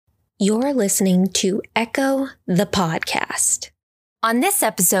You're listening to Echo the Podcast. On this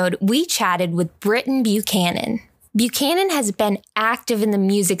episode, we chatted with Britton Buchanan. Buchanan has been active in the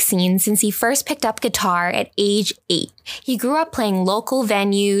music scene since he first picked up guitar at age 8. He grew up playing local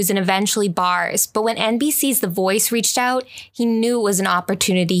venues and eventually bars, but when NBC's The Voice reached out, he knew it was an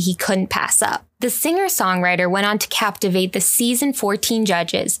opportunity he couldn't pass up. The singer-songwriter went on to captivate the season 14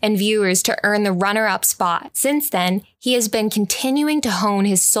 judges and viewers to earn the runner-up spot. Since then, he has been continuing to hone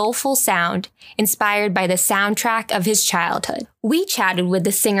his soulful sound, inspired by the soundtrack of his childhood. We chatted with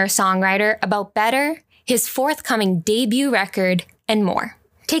the singer-songwriter about Better, his forthcoming debut record, and more.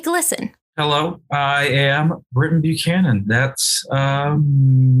 Take a listen. Hello, I am Britton Buchanan. That's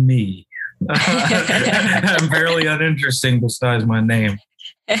me. I'm fairly uninteresting besides my name.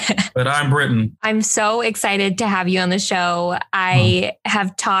 But I'm Britton. I'm so excited to have you on the show. I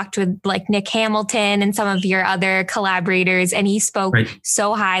have talked with Nick Hamilton and some of your other collaborators, and he spoke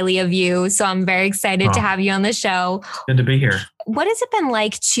so highly of you. So I'm very excited to have you on the show. Good to be here. What has it been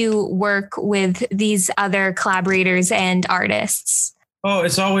like to work with these other collaborators and artists? Oh,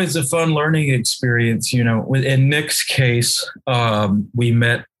 it's always a fun learning experience. You know, in Nick's case, we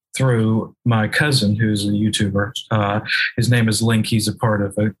met through my cousin, who's a YouTuber. His name is Link. He's a part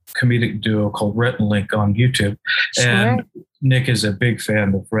of a comedic duo called Rhett and Link on YouTube. Sure. And Nick is a big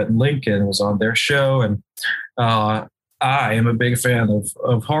fan of Rhett and Link and was on their show. And I am a big fan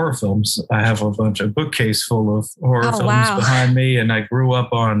of horror films. I have a bookcase full of horror films behind me. And I grew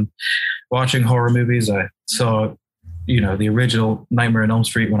up on watching horror movies. I saw the original Nightmare on Elm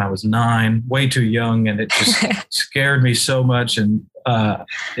Street when I was 9, way too young. And it just scared me so much. And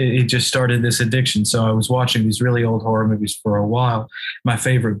it just started this addiction. So I was watching these really old horror movies for a while. My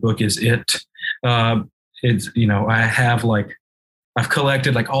favorite book is It. I've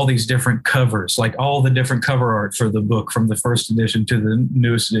collected all these different covers, all the different cover art for the book from the first edition to the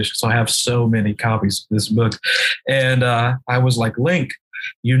newest edition. So I have so many copies of this book. And I was like, Link,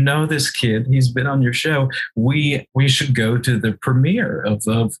 you know this kid, he's been on your show. We should go to the premiere of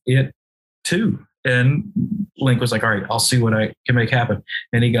It too. And Link was like, all right, I'll see what I can make happen.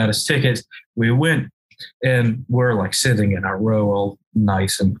 And he got us tickets. We went and we're sitting in our row all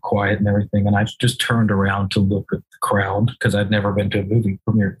nice and quiet and everything. And I just turned around to look at the crowd because I'd never been to a movie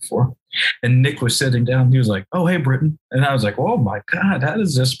premiere before. And Nick was sitting down. He was like, oh, hey, Britton. And I was like, oh my God, how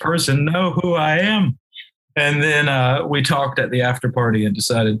does this person know who I am? And then we talked at the after party and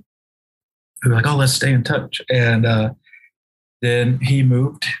decided, we were like, oh, let's stay in touch. And then he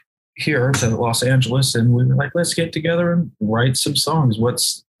moved here to Los Angeles, and we were like, let's get together and write some songs.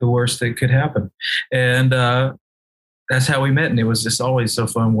 What's the worst that could happen? And that's how we met. And it was just always so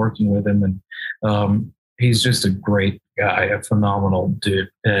fun working with him. And he's just a great guy, a phenomenal dude.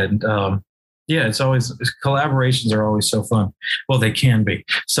 And collaborations are always so fun. Well, they can be.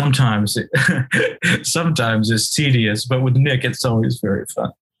 Sometimes it's tedious, but with Nick, it's always very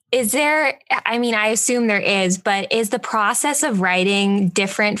fun. Is there, I assume there is, but is the process of writing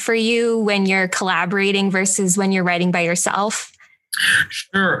different for you when you're collaborating versus when you're writing by yourself?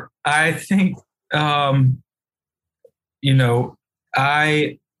 Sure. I think,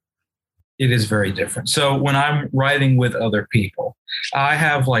 it is very different. So when I'm writing with other people, I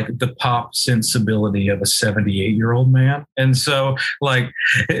have the pop sensibility of a 78-year-old man. And so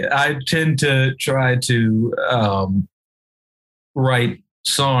I tend to try to write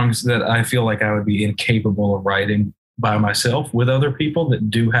songs that I feel like I would be incapable of writing by myself with other people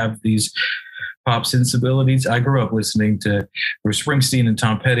that do have these pop sensibilities. I grew up listening to Bruce Springsteen and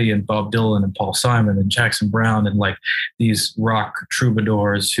Tom Petty and Bob Dylan and Paul Simon and Jackson Brown and these rock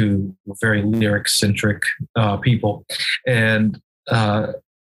troubadours who were very lyric-centric people. And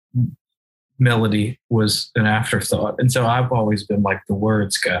melody was an afterthought. And so I've always been the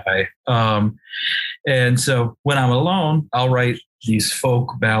words guy. And so when I'm alone, I'll write these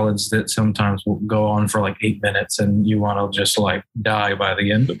folk ballads that sometimes will go on for 8 minutes and you want to just die by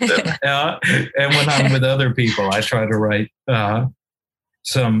the end of them. And when I'm with other people, I try to write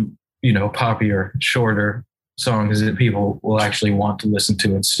some, poppier, shorter songs that people will actually want to listen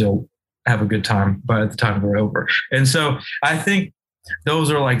to and still have a good time by the time they're over. And so I think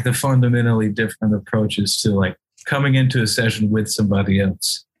those are the fundamentally different approaches to coming into a session with somebody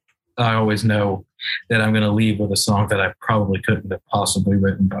else. I always know that I'm going to leave with a song that I probably couldn't have possibly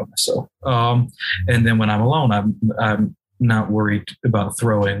written by myself. And then when I'm alone, I'm not worried about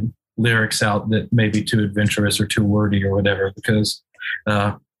throwing lyrics out that may be too adventurous or too wordy or whatever, because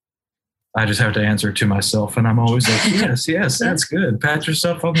I just have to answer to myself. And I'm always like, yes, that's good. Pat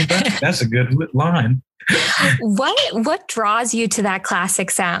yourself on the back. That's a good line. What draws you to that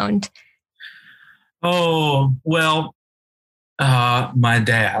classic sound? Oh, well, my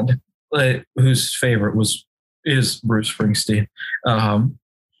dad whose favorite is Bruce Springsteen.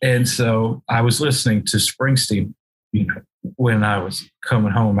 And so I was listening to Springsteen, when I was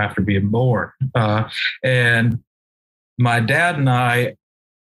coming home after being born. And my dad and I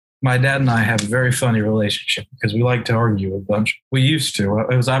have a very funny relationship because we like to argue a bunch. We used to.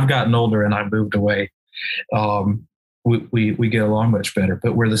 As I've gotten older and I moved away, we get along much better.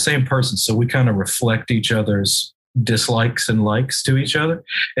 But we're the same person, so we kind of reflect each other's dislikes and likes to each other.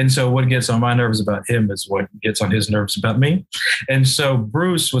 And so what gets on my nerves about him is what gets on his nerves about me. And so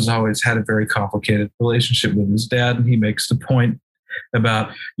Bruce was always had a very complicated relationship with his dad, and he makes the point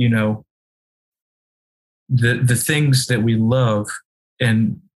about, the things that we love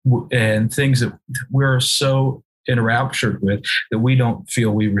and things that we're so enraptured with that we don't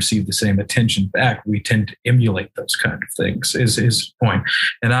feel we receive the same attention back. We tend to emulate those kind of things, is his point.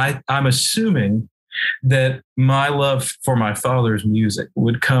 And I'm assuming that my love for my father's music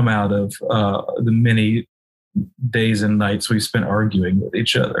would come out of the many days and nights we spent arguing with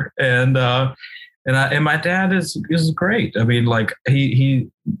each other. And my dad is great. I mean, like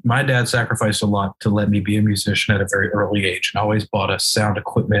my dad sacrificed a lot to let me be a musician at a very early age, and always bought us sound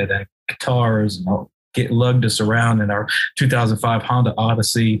equipment and guitars, and lugged us around in our 2005 Honda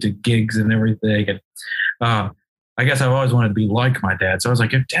Odyssey to gigs and everything. And I guess I've always wanted to be like my dad. So I was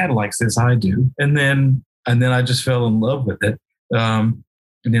like, if dad likes this, I do. And then I just fell in love with it. And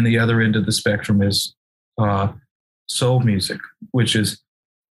then the other end of the spectrum is soul music, which is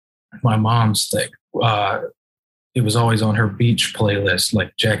my mom's thing. It was always on her beach playlist,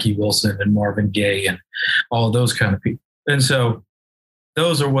 like Jackie Wilson and Marvin Gaye and all of those kind of people. And so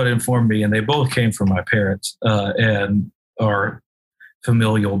those are what informed me. And they both came from my parents and are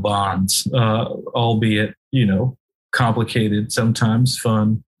familial bonds, albeit, complicated, sometimes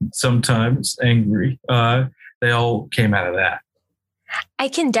fun, sometimes angry. They all came out of that. I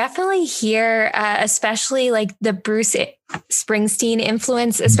can definitely hear, especially like the Bruce Springsteen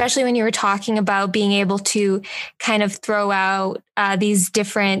influence, especially when you were talking about being able to kind of throw out these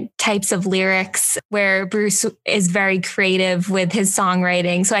different types of lyrics where Bruce is very creative with his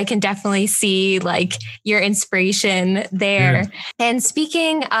songwriting. So I can definitely see like your inspiration there. Yeah. And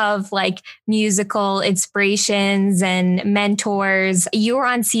speaking of like musical inspirations and mentors, you were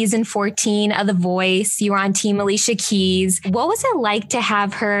on season 14 of The Voice. You were on Team Alicia Keys. What was it like to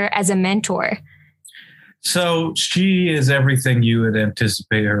have her as a mentor? So she is everything you would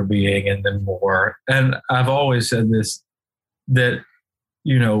anticipate her being, and then more. And I've always said this, that,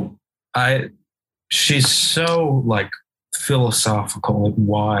 she's so like philosophical and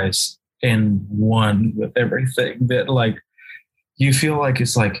wise and one with everything that like, you feel like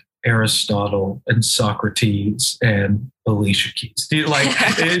it's like Aristotle and Socrates and Alicia Keys.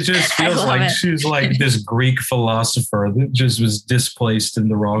 It just feels like she's like this Greek philosopher that just was displaced in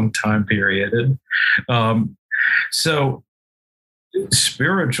the wrong time period. And so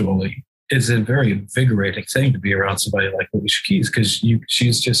spiritually, it's a very invigorating thing to be around somebody like Alicia Keys, because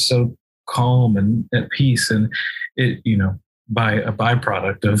she's just so calm and at peace, and it, by a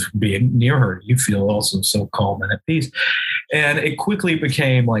byproduct of being near her, you feel also so calm and at peace. And it quickly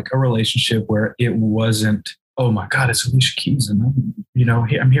became like a relationship where it wasn't, oh my God, it's Alicia Keys, and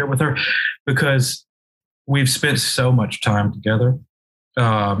I'm here with her, because we've spent so much time together.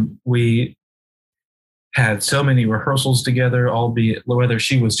 We had so many rehearsals together, albeit whether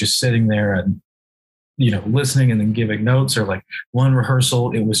she was just sitting there and, listening and then giving notes, or like one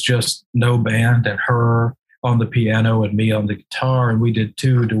rehearsal, it was just no band and her on the piano and me on the guitar. And we did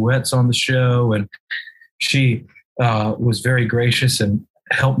 2 duets on the show. And she was very gracious and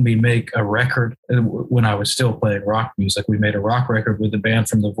helped me make a record when I was still playing rock music. We made a rock record with the band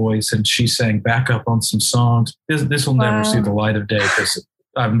from The Voice, and she sang backup on some songs. This will never see the light of day because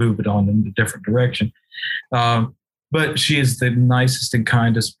I've moved on in a different direction. But she is the nicest and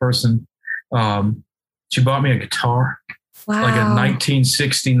kindest person. She bought me a guitar. Wow. Like a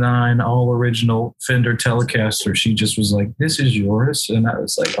 1969 all original Fender Telecaster. She just was like, "This is yours." And I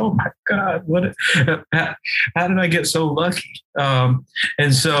was like, "Oh my God, how did I get so lucky?"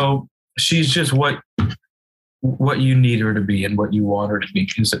 And so she's just what you need her to be and what you want her to be,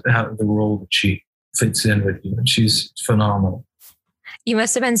 because the role that she fits in with you. And she's phenomenal. You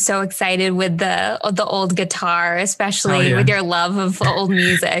must have been so excited with the old guitar, especially with your love of old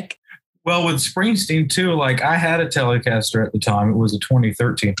music. Well, with Springsteen too, like I had a Telecaster at the time. It was a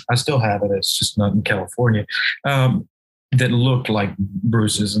 2013. I still have it. It's just not in California. That looked like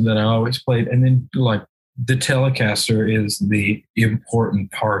Bruce's and that I always played. And then like the Telecaster is the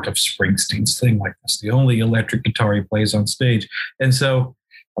important part of Springsteen's thing. Like that's the only electric guitar he plays on stage. And so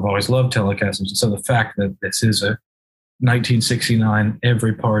I've always loved Telecasters. So the fact that this is a 1969.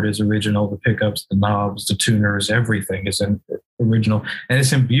 Every part is original. The pickups, the knobs, the tuners, everything is original, and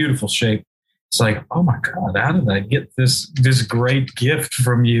it's in beautiful shape. It's like, oh my God, how did I get this great gift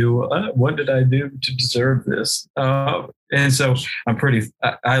from you? What did I do to deserve this? And so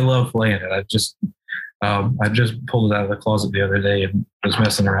I love playing it. I just pulled it out of the closet the other day and was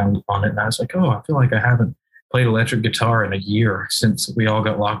messing around on it. And I was like, oh, I feel like I haven't played electric guitar in a year since we all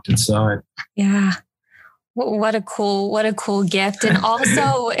got locked inside. Yeah. What a cool gift. And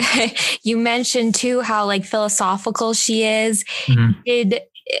also you mentioned too, how like philosophical she is. Mm-hmm. Did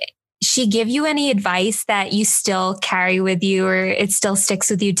she give you any advice that you still carry with you or it still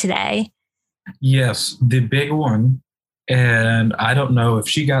sticks with you today? Yes, the big one. And I don't know if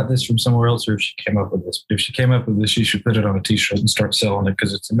she got this from somewhere else or if she came up with this. If she came up with this, she should put it on a t-shirt and start selling it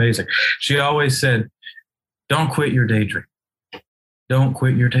because it's amazing. She always said, don't quit your daydream. Don't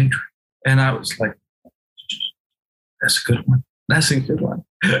quit your daydream. And I was like, that's a good one. That's a good one.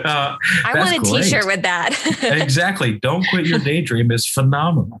 I want a t-shirt with that. Exactly. Don't quit your daydream is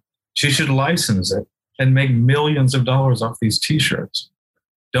phenomenal. She should license it and make millions of dollars off these t-shirts.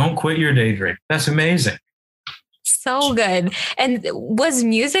 Don't quit your daydream. That's amazing. So good. And was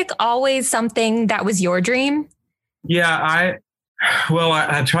music always something that was your dream? Yeah, I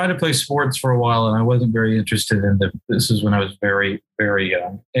tried to play sports for a while and I wasn't very interested in it. This is when I was very, very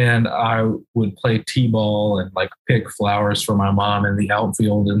young. And I would play t-ball and like pick flowers for my mom in the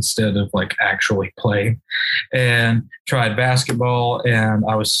outfield instead of like actually playing. And tried basketball and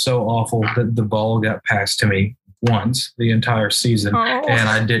I was so awful that the ball got passed to me once the entire season and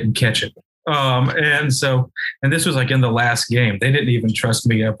I didn't catch it. And this was like in the last game. They didn't even trust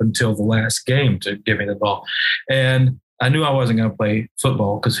me up until the last game to give me the ball. And I knew I wasn't going to play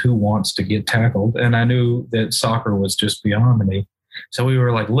football because who wants to get tackled? And I knew that soccer was just beyond me. So we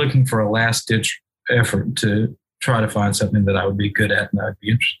were like looking for a last ditch effort to try to find something that I would be good at and I'd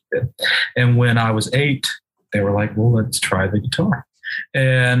be interested in. And when I was 8, they were like, well, let's try the guitar.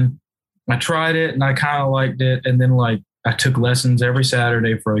 And I tried it and I kind of liked it. And then like I took lessons every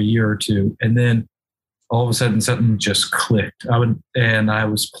Saturday for a year or two. And then all of a sudden something just clicked. I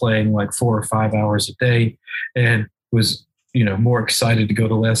was playing like 4 or 5 hours a day and was, more excited to go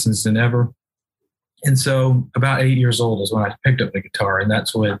to lessons than ever. And so about 8 years old is when I picked up the guitar. And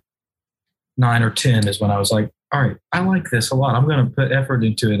that's when 9 or 10 is when I was like, all right, I like this a lot. I'm going to put effort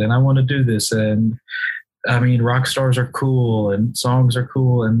into it and I want to do this. And I mean, rock stars are cool and songs are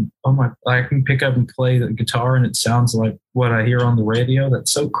cool. And I can pick up and play the guitar and it sounds like what I hear on the radio.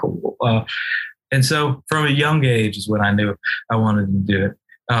 That's so cool. And so from a young age is when I knew I wanted to do it.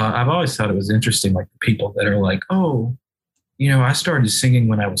 I've always thought it was interesting, like the people that are like, oh, I started singing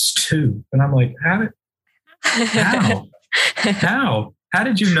when I was 2. And I'm like, how? How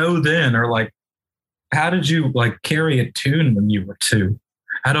did you know then? Or like, how did you like carry a tune when you were 2?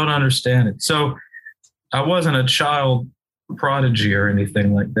 I don't understand it. So I wasn't a child prodigy or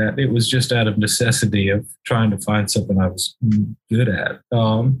anything like that. It was just out of necessity of trying to find something I was good at.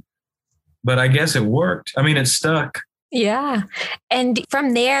 But I guess it worked. I mean, it stuck. Yeah. And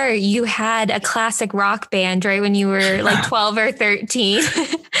from there, you had a classic rock band, right? When you were like 12 or 13.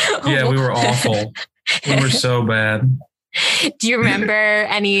 Yeah, we were awful. We were so bad. Do you remember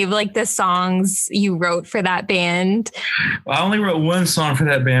any of like the songs you wrote for that band? Well, I only wrote one song for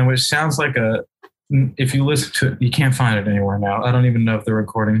that band, which sounds like if you listen to it, you can't find it anywhere now. I don't even know if the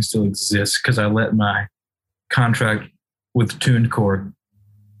recording still exists because I let my contract with TuneCore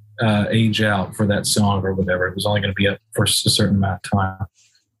age out for that song or whatever. It was only going to be up for a certain amount of time.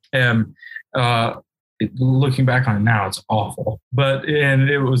 And looking back on it now, it's awful. And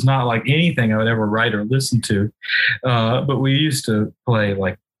it was not like anything I would ever write or listen to. But we used to play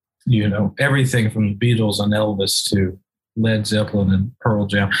like, everything from the Beatles and Elvis to Led Zeppelin and Pearl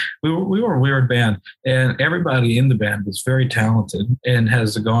Jam. We were a weird band, and everybody in the band was very talented and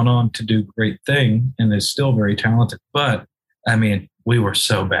has gone on to do great things and is still very talented. But I mean, we were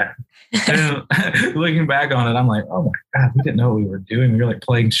so bad. And looking back on it, I'm like, oh my God, we didn't know what we were doing. We were like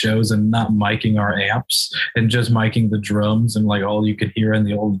playing shows and not miking our amps and just miking the drums. And like all you could hear in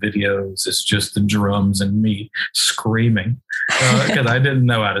the old videos is just the drums and me screaming because I didn't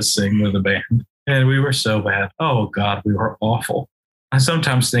know how to sing with a band. And we were so bad. Oh God, we were awful. I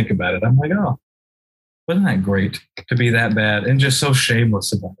sometimes think about it. I'm like, oh, wasn't that great to be that bad and just so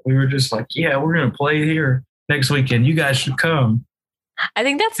shameless about it? We were just like, yeah, we're going to play here next weekend. You guys should come. I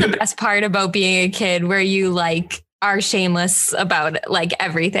think that's the best part about being a kid, where you like are shameless about like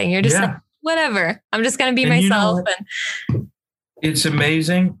everything. You're just like, whatever. I'm just going to be myself. It's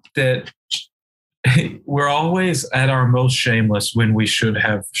amazing that we're always at our most shameless when we should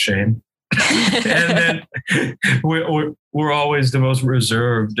have shame. And then we're always the most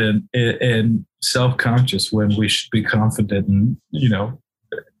reserved and self-conscious when we should be confident and,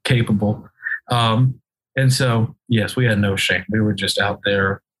 capable. And so, yes, we had no shame. We were just out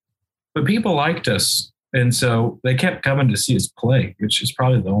there, but people liked us. And so they kept coming to see us play, which is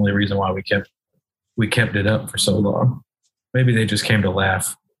probably the only reason why we kept it up for so long. Maybe they just came to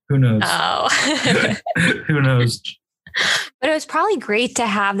laugh. Who knows? Oh. Who knows? But it was probably great to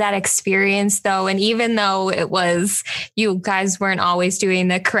have that experience, though. And even though you guys weren't always doing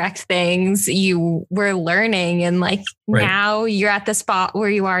the correct things, you were learning. And right. Now you're at the spot where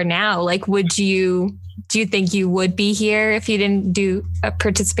you are now. Do you think you would be here if you didn't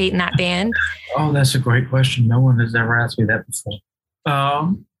participate in that band? Oh, that's a great question. No one has ever asked me that before.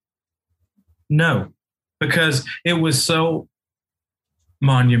 No, because it was so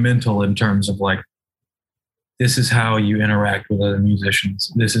monumental in terms of this is how you interact with other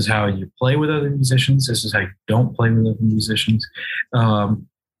musicians. This is how you play with other musicians. This is how you don't play with other musicians.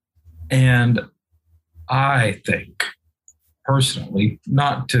 And I think personally,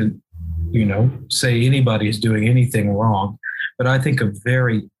 not to, say anybody's doing anything wrong, but I think a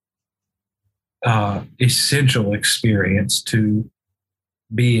very essential experience to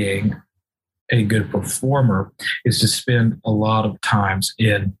being a good performer is to spend a lot of times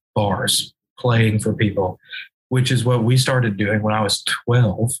in bars playing for people, which is what we started doing when I was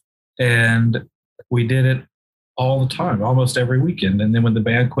 12. And we did it all the time, almost every weekend. And then when the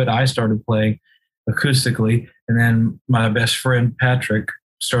band quit, I started playing acoustically. And then my best friend, Patrick,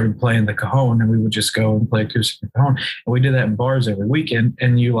 started playing the cajon, and we would just go and play acoustic cajon. And we did that in bars every weekend.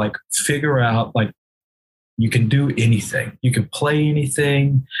 And you figure out you can do anything. You can play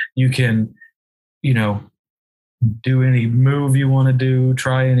anything. You can, do any move you want to do,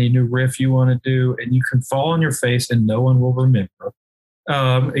 try any new riff you want to do, and you can fall on your face and no one will remember,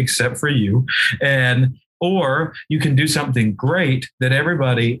 except for you. Or you can do something great that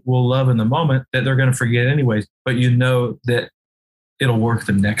everybody will love in the moment that they're going to forget anyways, but that it'll work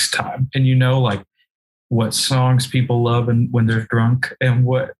the next time. And what songs people love when they're drunk and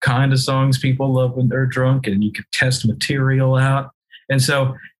what kind of songs people love when they're drunk, and you can test material out. And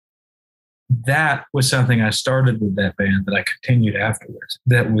so that was something I started with that band that I continued afterwards.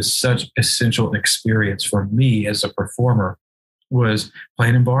 That was such essential experience for me as a performer, was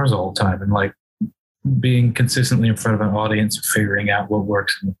playing in bars all the time and being consistently in front of an audience, figuring out what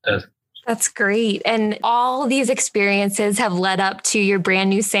works and what doesn't. That's great. And all these experiences have led up to your brand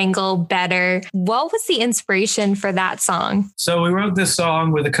new single, Better. What was the inspiration for that song? So we wrote this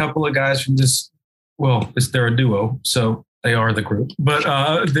song with a couple of guys from they're a duo. So they are the group, but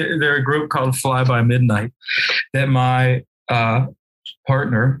they're a group called Fly By Midnight that my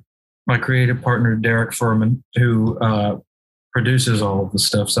partner, my creative partner, Derek Furman, who produces all of the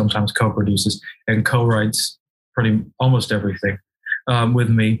stuff, sometimes co-produces and co-writes almost everything with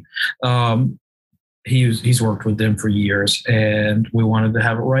me. He's worked with them for years, and we wanted to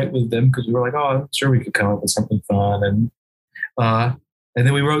have it right with them because we were I'm sure we could come up with something fun. And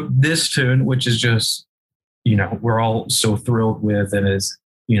then we wrote this tune, which is just, we're all so thrilled with, and is,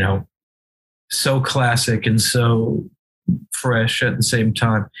 so classic and so fresh at the same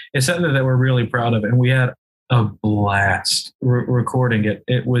time. It's something that we're really proud of. And we had a blast recording it.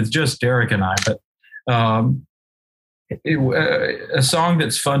 It was just Derek and I, but a song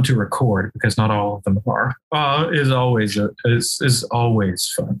that's fun to record, because not all of them are, is always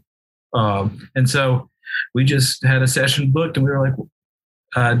fun. And so we just had a session booked, and we were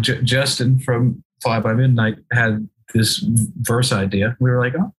Justin from Fly By Midnight had this verse idea. We were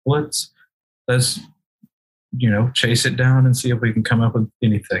let's chase it down and see if we can come up with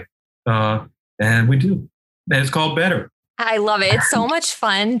anything. And we do. And it's called Better. I love it. It's so much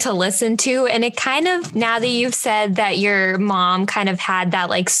fun to listen to. And it kind of, now that you've said that your mom kind of had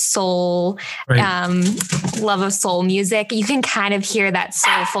that soul, love of soul music, you can kind of hear that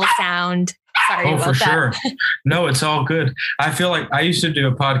soulful sound. Sorry about for that. Sure. No, it's all good. I feel I used to do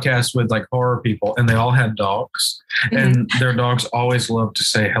a podcast with horror people, and they all had dogs, and their dogs always love to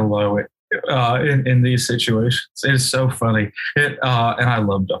say hello in these situations. It's so funny. And I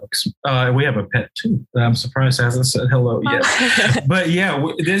love dogs. We have a pet too. I'm surprised it hasn't said hello yet. But yeah,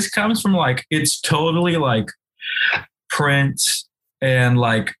 this comes from it's totally Prince. And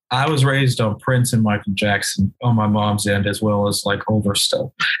I was raised on Prince and Michael Jackson on my mom's end, as well as older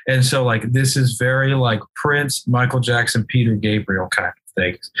stuff. And so this is very Prince, Michael Jackson, Peter Gabriel kind of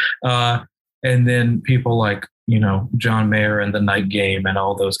things. And then people John Mayer and the Night Game and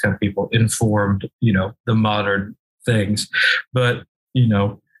all those kind of people informed, the modern things. But,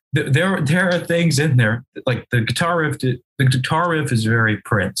 there are things in there like the guitar riff. The guitar riff is very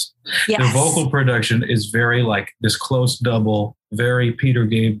Prince. Yes. The vocal production is very like this close double, very Peter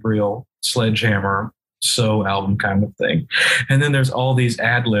Gabriel Sledgehammer album kind of thing. And then there's all these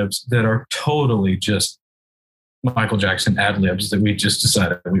ad libs that are totally just Michael Jackson ad libs that we just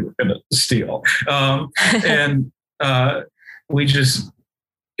decided we were going to steal. And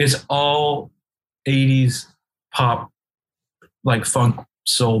it's all 80s pop, like funk,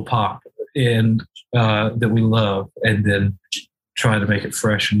 soul pop, and that we love, and then try to make it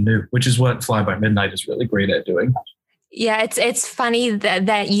fresh and new, which is what Fly By Midnight is really great at doing. Yeah, it's funny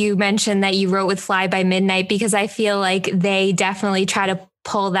that you mentioned that you wrote with Fly By Midnight, because I feel like they definitely try to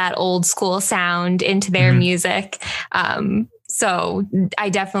pull that old school sound into their music. So I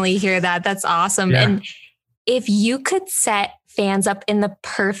definitely hear that. That's awesome. Yeah. And if you could set fans up in the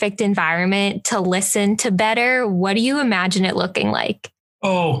perfect environment to listen to Better, what do you imagine it looking like?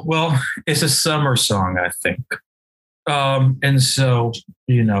 Oh, well, it's a summer song, I think. And so,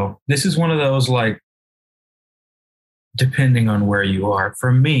 this is one of those, like, depending on where you are.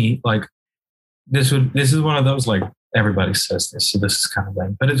 For me, like, this is one of those, like, everybody says this, so this is kind of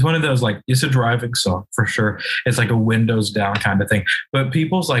lame, but it's one of those, like, it's a driving song for sure. It's like a windows down kind of thing. But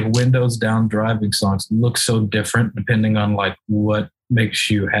people's like windows down driving songs look so different depending on like what makes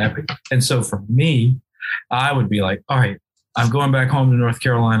you happy. And so for me, I would be like, all right, I'm going back home to North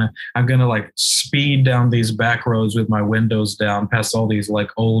Carolina. I'm going to like speed down these back roads with my windows down past all these like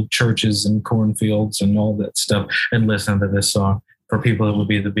old churches and cornfields and all that stuff and listen to this song. For people, it would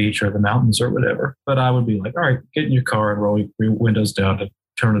be the beach or the mountains or whatever. But I would be like, all right, get in your car and roll your windows down and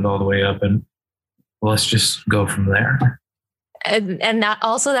turn it all the way up. And let's just go from there. And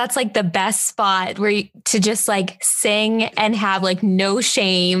that's like the best spot to just like sing and have like no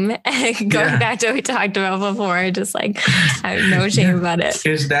shame. Going back to what we talked about before, just like I have no shame about it.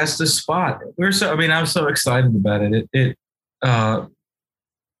 That's the spot. I'm so excited about it.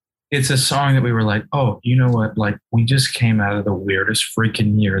 It's a song that we were like, oh, you know what? Like, we just came out of the weirdest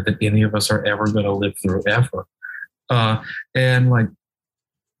freaking year that any of us are ever going to live through ever. And like,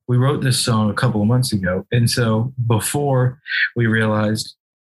 we wrote this song a couple of months ago. And so before we realized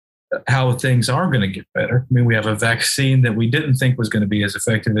how things are going to get better, I mean, we have a vaccine that we didn't think was going to be as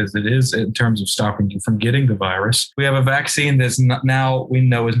effective as it is in terms of stopping you from getting the virus. We have a vaccine that's now we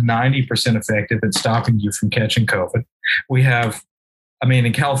know is 90% effective at stopping you from catching COVID.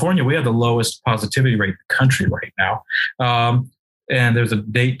 In California, we have the lowest positivity rate in the country right now. And there's a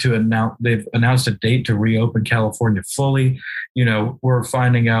date they've announced a date to reopen California fully. We're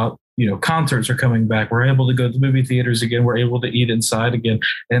finding out, concerts are coming back. We're able to go to the movie theaters again. We're able to eat inside again.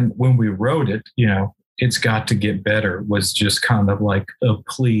 And when we wrote it, it's got to get better was just kind of like a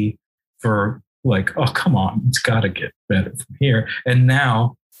plea for like, oh, come on, it's got to get better from here. And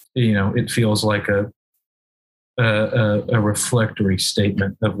now, it feels like a reflectory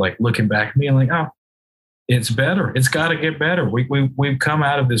statement of like looking back and being like, oh, it's better. It's got to get better. We've come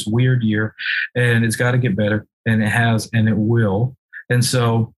out of this weird year and it's got to get better, and it has, and it will. And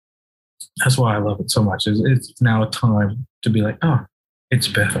so that's why I love it so much. It's now a time to be like, oh, it's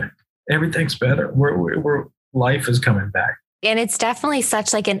better. Everything's better. Life is coming back. And it's definitely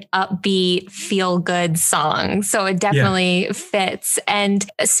such like an upbeat, feel good song. So it definitely fits. And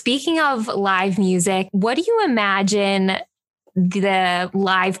speaking of live music, what do you imagine the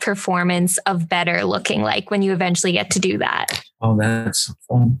live performance of Better looking like when you eventually get to do that? Oh, that's so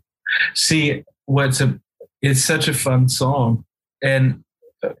fun. See, it's such a fun song. And,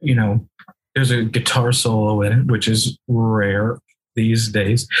 there's a guitar solo in it, which is rare these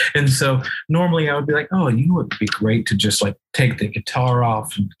days. And so normally I would be like, oh, it would be great to just like take the guitar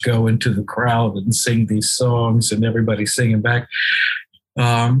off and go into the crowd and sing these songs and everybody singing back.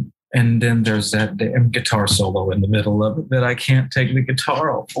 And then there's that damn guitar solo in the middle of it that I can't take the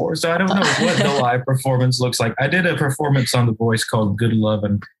guitar off for. So I don't know what the live performance looks like. I did a performance on The Voice called Good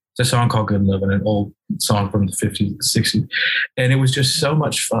Lovin'. It's a song called Good Lovin', an old song from the 50s, 60s. And it was just so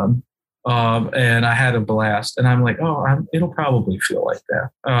much fun. And I had a blast, and I'm like, oh, it'll probably feel like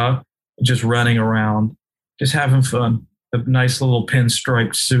that. Just running around, just having fun. A nice little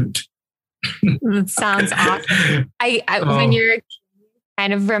pinstripe suit. That sounds awesome. When you're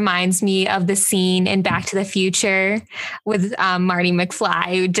kind of reminds me of the scene in Back to the Future with Marty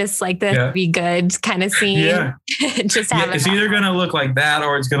McFly, just like the Be Good kind of scene. Yeah. Just having it's either going to look like that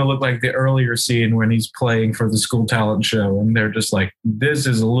or it's going to look like the earlier scene when he's playing for the school talent show and they're just like, this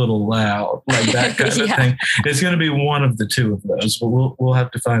is a little loud, like that kind of thing. It's going to be one of the two of those, but we'll have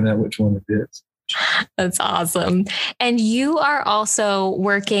to find out which one it is. That's awesome. And you are also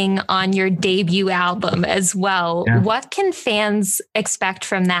working on your debut album as well. Yeah. What can fans expect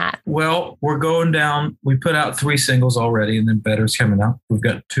from that? Well, we're going down. We put out 3 singles already, and then Better's coming out. We've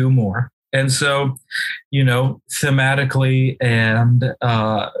got 2 more. And so, thematically and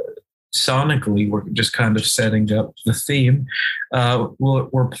sonically, we're just kind of setting up the theme.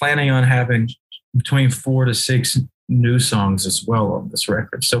 We're planning on having between 4 to 6 new songs as well on this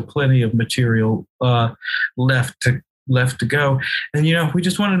record. So plenty of material left to go. And, we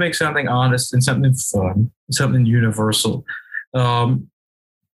just wanted to make something honest and something fun, something universal.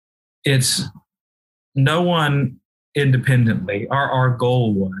 It's no one independently. Our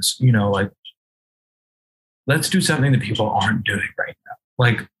goal was, let's do something that people aren't doing right now.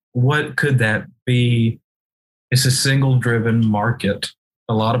 Like, what could that be? It's a single driven market.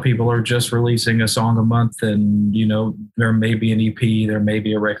 A lot of people are just releasing a song a month, and, there may be an EP, there may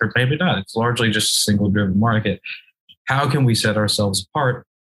be a record, maybe not. It's largely just a single driven market. How can we set ourselves apart?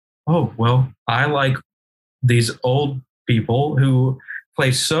 Oh, well, I like these old people who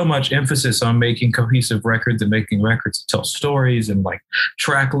place so much emphasis on making cohesive records and making records that tell stories and like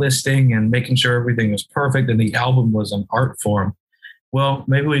track listing and making sure everything is perfect and the album was an art form. Well,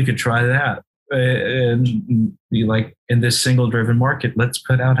 maybe we could try that. And be like, in this single driven market, let's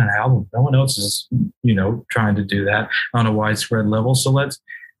put out an album. No one else is, trying to do that on a widespread level. So let's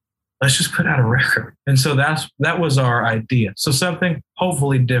just put out a record. And so that was our idea. So something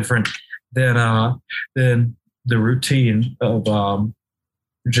hopefully different than the routine of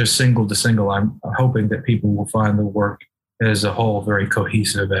just single to single. I'm hoping that people will find the work as a whole very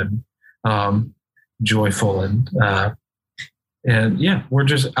cohesive and joyful and yeah,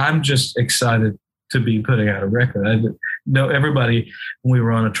 I'm just excited to be putting out a record. I know everybody, when we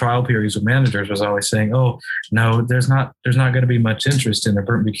were on a trial periods with managers, was always saying, "Oh, no, there's not going to be much interest in a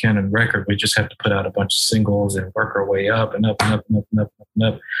Britton Buchanan record. We just have to put out a bunch of singles and work our way up and up and up and up and up and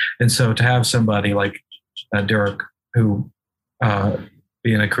up." And so to have somebody like Derek, who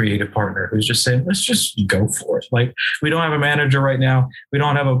being a creative partner, who's just saying, let's just go for it. Like, we don't have a manager right now. We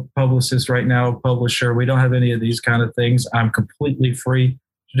don't have a publicist right now, a publisher. We don't have any of these kind of things. I'm completely free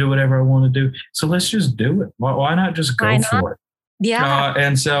to do whatever I want to do. So let's just do it. Why not just go for it? Yeah.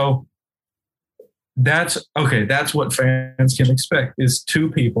 And so that's what fans can expect is 2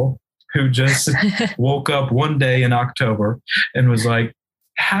 people who just woke up one day in October and was like,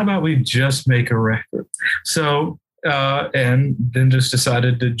 how about we just make a record? So, and then just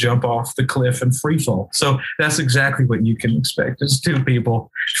decided to jump off the cliff and free fall. So that's exactly what you can expect. Is 2 people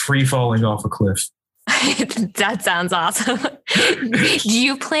free falling off a cliff. That sounds awesome. Do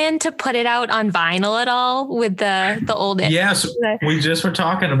you plan to put it out on vinyl at all with the old? Yes, we just were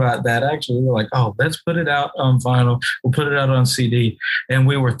talking about that. Actually, we were like, oh, let's put it out on vinyl. We'll put it out on CD. And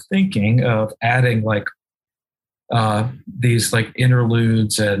we were thinking of adding like these like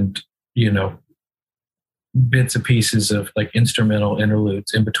interludes and, bits and pieces of like instrumental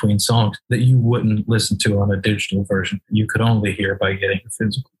interludes in between songs that you wouldn't listen to on a digital version. You could only hear by getting a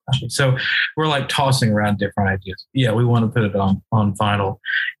physical copy. So we're like tossing around different ideas. Yeah, we want to put it on vinyl,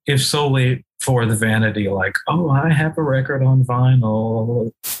 if solely for the vanity, like, oh, I have a record on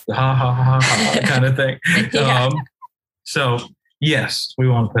vinyl, ha ha ha ha kind of thing. Yeah. So yes, we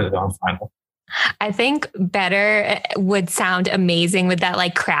want to put it on vinyl. I think Better would sound amazing with that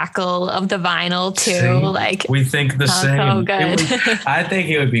like crackle of the vinyl too. See, like, we think the same. So good. I think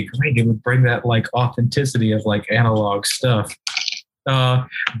it would be great. It would bring that like authenticity of like analog stuff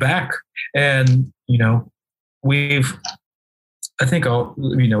back. And, there's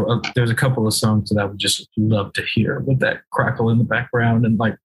a couple of songs that I would just love to hear with that crackle in the background and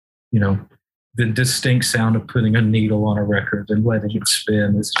like, the distinct sound of putting a needle on a record and letting it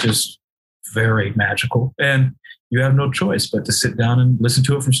spin. It's just very magical, and you have no choice but to sit down and listen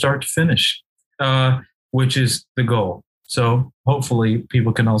to it from start to finish, which is the goal. So hopefully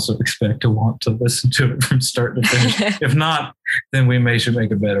people can also expect to want to listen to it from start to finish. If not, then we should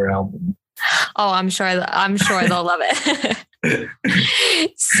make a better album. Oh, I'm sure they'll love it.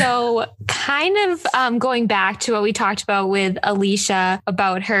 So kind of going back to what we talked about with Alicia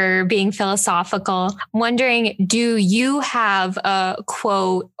about her being philosophical, I'm wondering, do you have a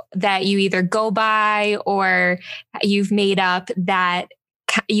quote that you either go by or you've made up that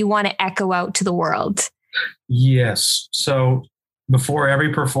you want to echo out to the world? Yes. So before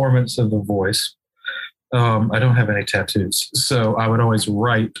every performance of The Voice, I don't have any tattoos. So I would always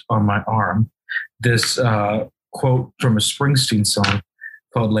write on my arm this quote from a Springsteen song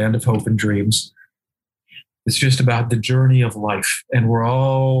called Land of Hope and Dreams. It's just about the journey of life. And we're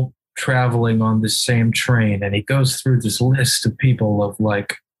all traveling on this same train. And he goes through this list of people of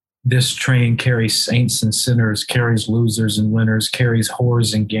like, This train carries saints and sinners, carries losers and winners, carries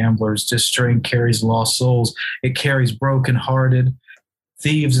whores and gamblers. This train carries lost souls. It carries brokenhearted,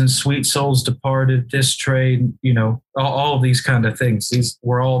 thieves and sweet souls departed. This train, all of these kind of things.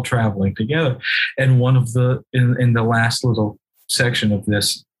 We're all traveling together. And one of in the last little section of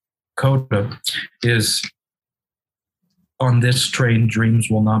this coda is, on this train, dreams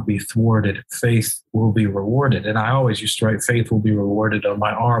will not be thwarted. Faith will be rewarded. And I always used to write, faith will be rewarded on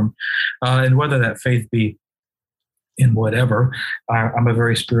my arm. And whether that faith be in whatever, I'm a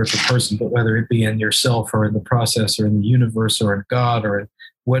very spiritual person, but whether it be in yourself or in the process or in the universe or in God or in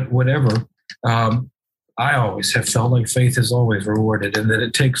whatever, I always have felt like faith is always rewarded, and that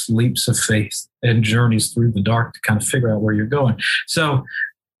it takes leaps of faith and journeys through the dark to kind of figure out where you're going. So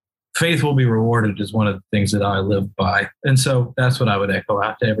faith will be rewarded is one of the things that I live by. And so that's what I would echo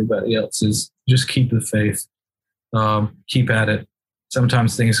out to everybody else, is just keep the faith, keep at it.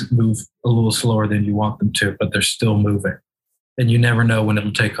 Sometimes things move a little slower than you want them to, but they're still moving, and you never know when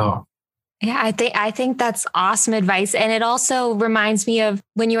it'll take off. Yeah, I think that's awesome advice. And it also reminds me of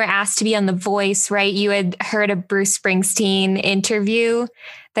when you were asked to be on The Voice, right? You had heard a Bruce Springsteen interview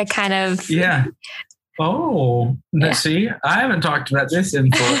that kind of... Yeah. Oh, yeah. See, I haven't talked about this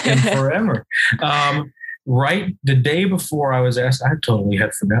in forever. Right, the day before I was asked, I totally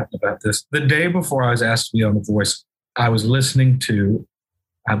had forgotten about this. The day before I was asked to be on The Voice, I was listening to,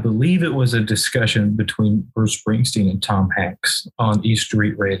 I believe it was a discussion between Bruce Springsteen and Tom Hanks on East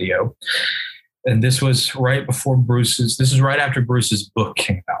Street Radio. And this was right after Bruce's book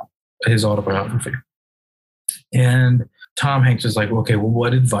came out, his autobiography. And Tom Hanks was like, okay, well,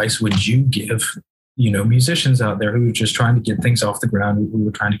 what advice would you give musicians out there who were just trying to get things off the ground, who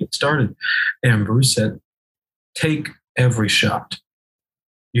were trying to get started? And Bruce said, take every shot.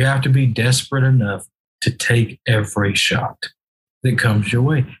 You have to be desperate enough to take every shot that comes your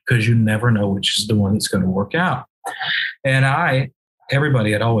way, because you never know which is the one that's going to work out. And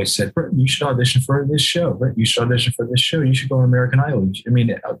everybody had always said, Britton, you should audition for this show. Britton, you should audition for this show. You should go on American Idol. I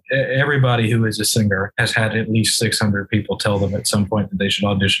mean, everybody who is a singer has had at least 600 people tell them at some point that they should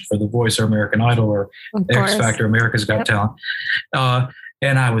audition for The Voice or American Idol or X Factor, America's Got Talent.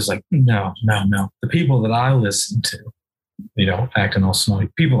 And I was like, no. The people that I listened to, acting all snotty,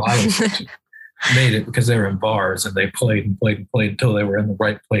 people I listened to made it because they were in bars and they played and played and played until they were in the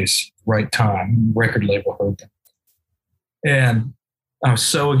right place, right time. Record label heard them. And I was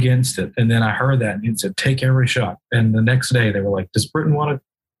so against it. And then I heard that and it said, take every shot. And the next day they were like, does Britton want to?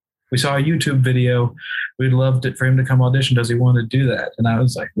 We saw a YouTube video. We'd love for him to come audition. Does he want to do that? And I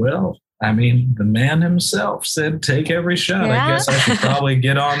was like, well, I mean, the man himself said, take every shot. Yeah. I guess I should probably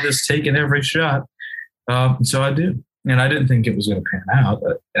get on this taking every shot. So I did. And I didn't think it was going to pan out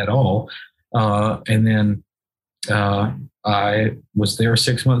at all. And then I was there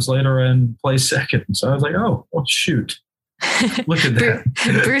 6 months later and placed second. So I was like, oh, well, shoot. Look at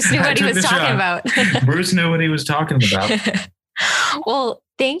that. Bruce knew what he was talking about. Bruce knew what he was talking about. Well,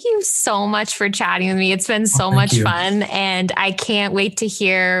 thank you so much for chatting with me. It's been so much fun. And I can't wait to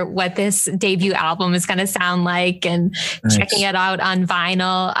hear what this debut album is going to sound like and checking it out on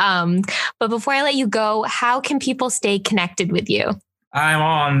vinyl. But before I let you go, how can people stay connected with you? I'm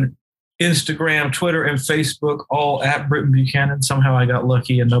on Instagram, Twitter, and Facebook, all at Britton Buchanan. Somehow I got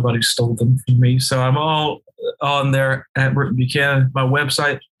lucky and nobody stole them from me. So I'm all on there at Britton Buchanan. My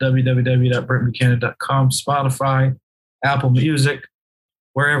website, www.brittonbuchanan.com, Spotify, Apple Music,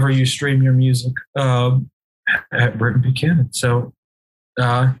 wherever you stream your music, at Britton Buchanan. So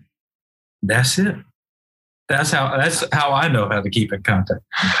that's it. That's how I know how to keep in contact.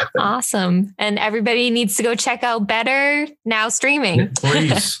 Awesome. And everybody needs to go check out Better, now streaming. Yeah,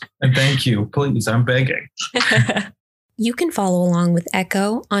 please. And thank you. Please. I'm begging. You can follow along with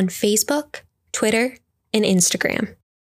Echo on Facebook, Twitter, and Instagram.